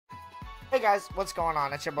Hey guys, what's going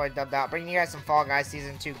on? It's your boy Dubbed Out, bringing you guys some Fall Guys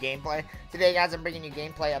Season 2 gameplay. Today guys, I'm bringing you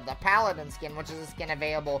gameplay of the Paladin skin, which is a skin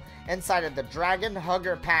available inside of the Dragon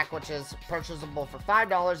Hugger pack, which is purchasable for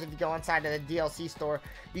 $5 if you go inside of the DLC store.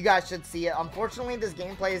 You guys should see it. Unfortunately, this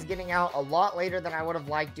gameplay is getting out a lot later than I would have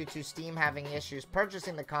liked due to Steam having issues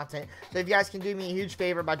purchasing the content. So if you guys can do me a huge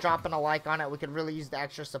favor by dropping a like on it, we could really use the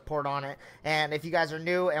extra support on it. And if you guys are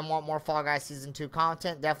new and want more Fall Guys Season 2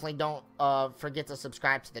 content, definitely don't forget to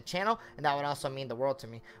subscribe to the channel, and that would also mean the world to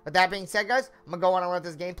me. With that being said, guys, I'm gonna go on and let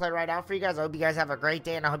this gameplay right out for you guys. I hope you guys have a great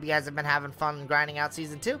day, and I hope you guys have been having fun grinding out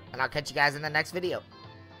Season 2, and I'll catch you guys in the next video.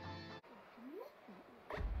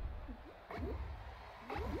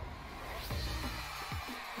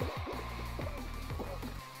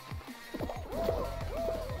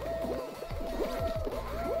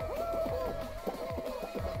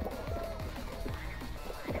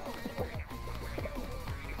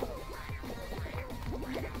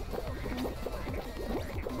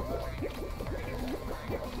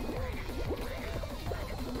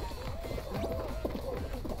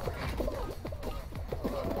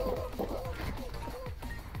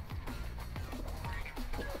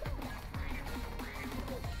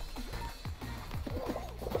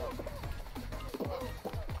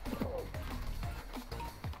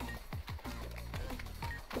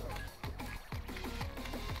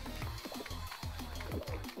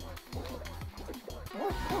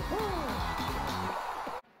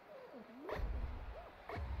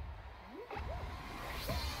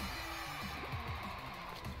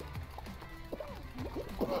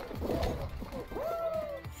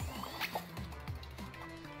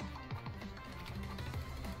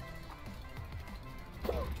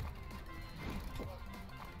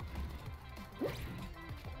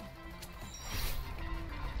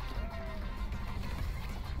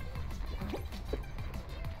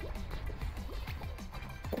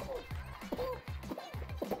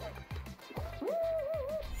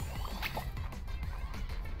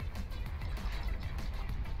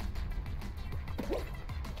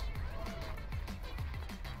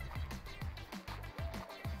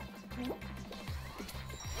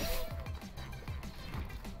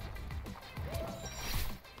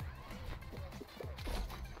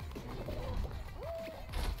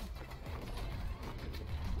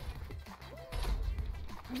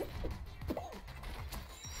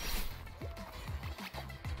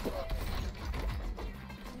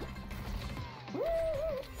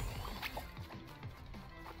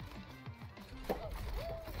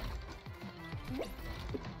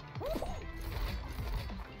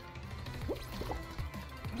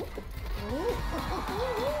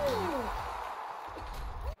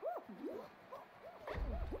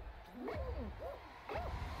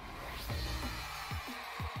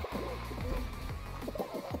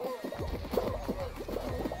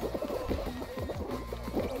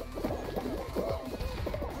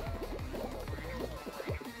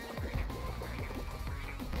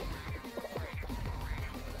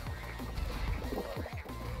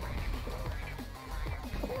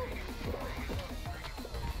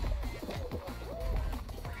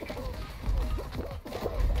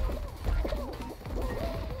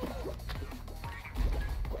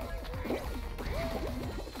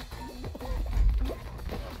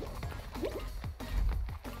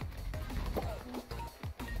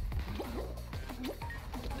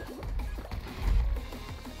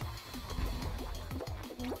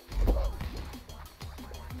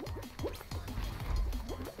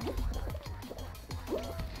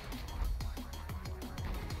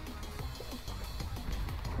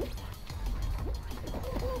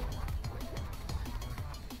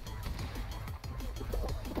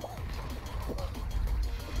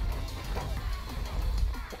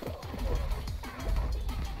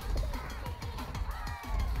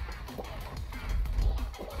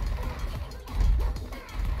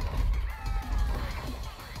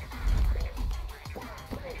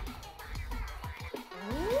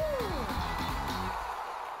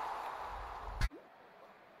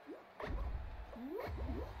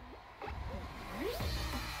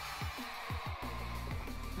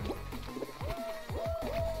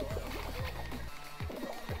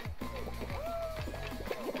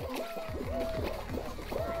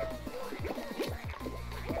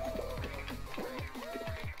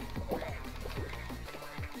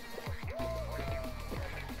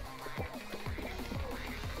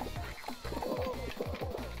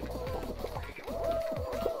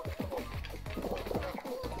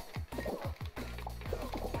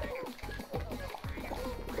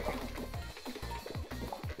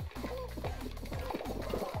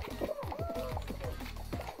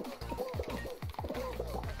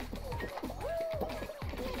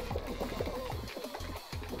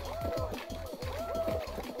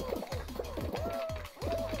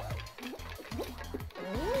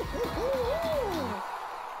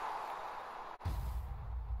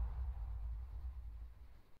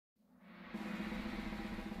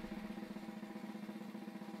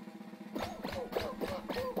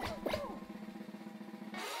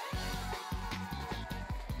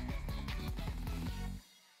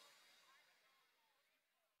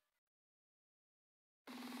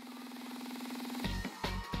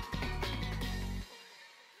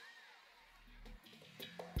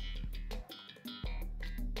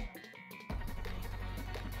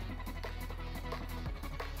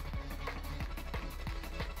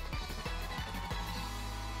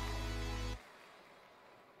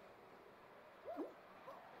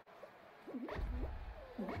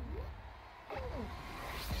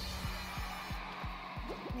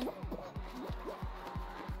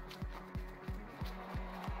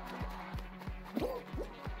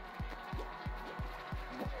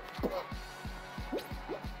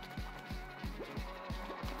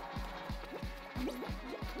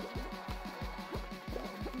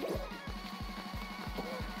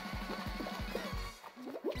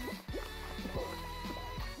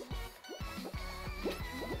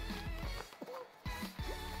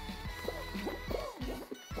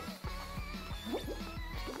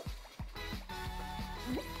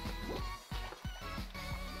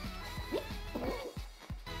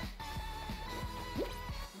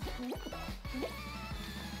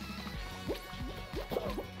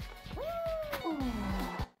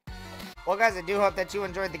 Well, guys, I do hope that you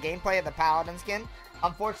enjoyed the gameplay of the Paladin skin.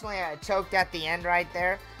 Unfortunately, I choked at the end right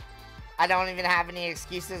there. I don't even have any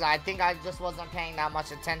excuses. I think I just wasn't paying that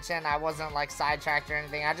much attention. I wasn't like sidetracked or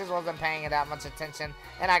anything. I just wasn't paying that much attention,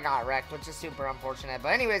 and I got wrecked, which is super unfortunate.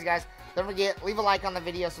 But anyways, guys, don't forget, leave a like on the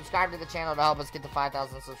video, subscribe to the channel to help us get to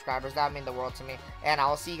 5,000 subscribers. That would mean the world to me. And I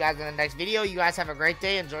will see you guys in the next video. You guys have a great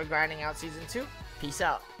day. Enjoy grinding out Season 2. Peace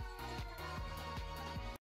out.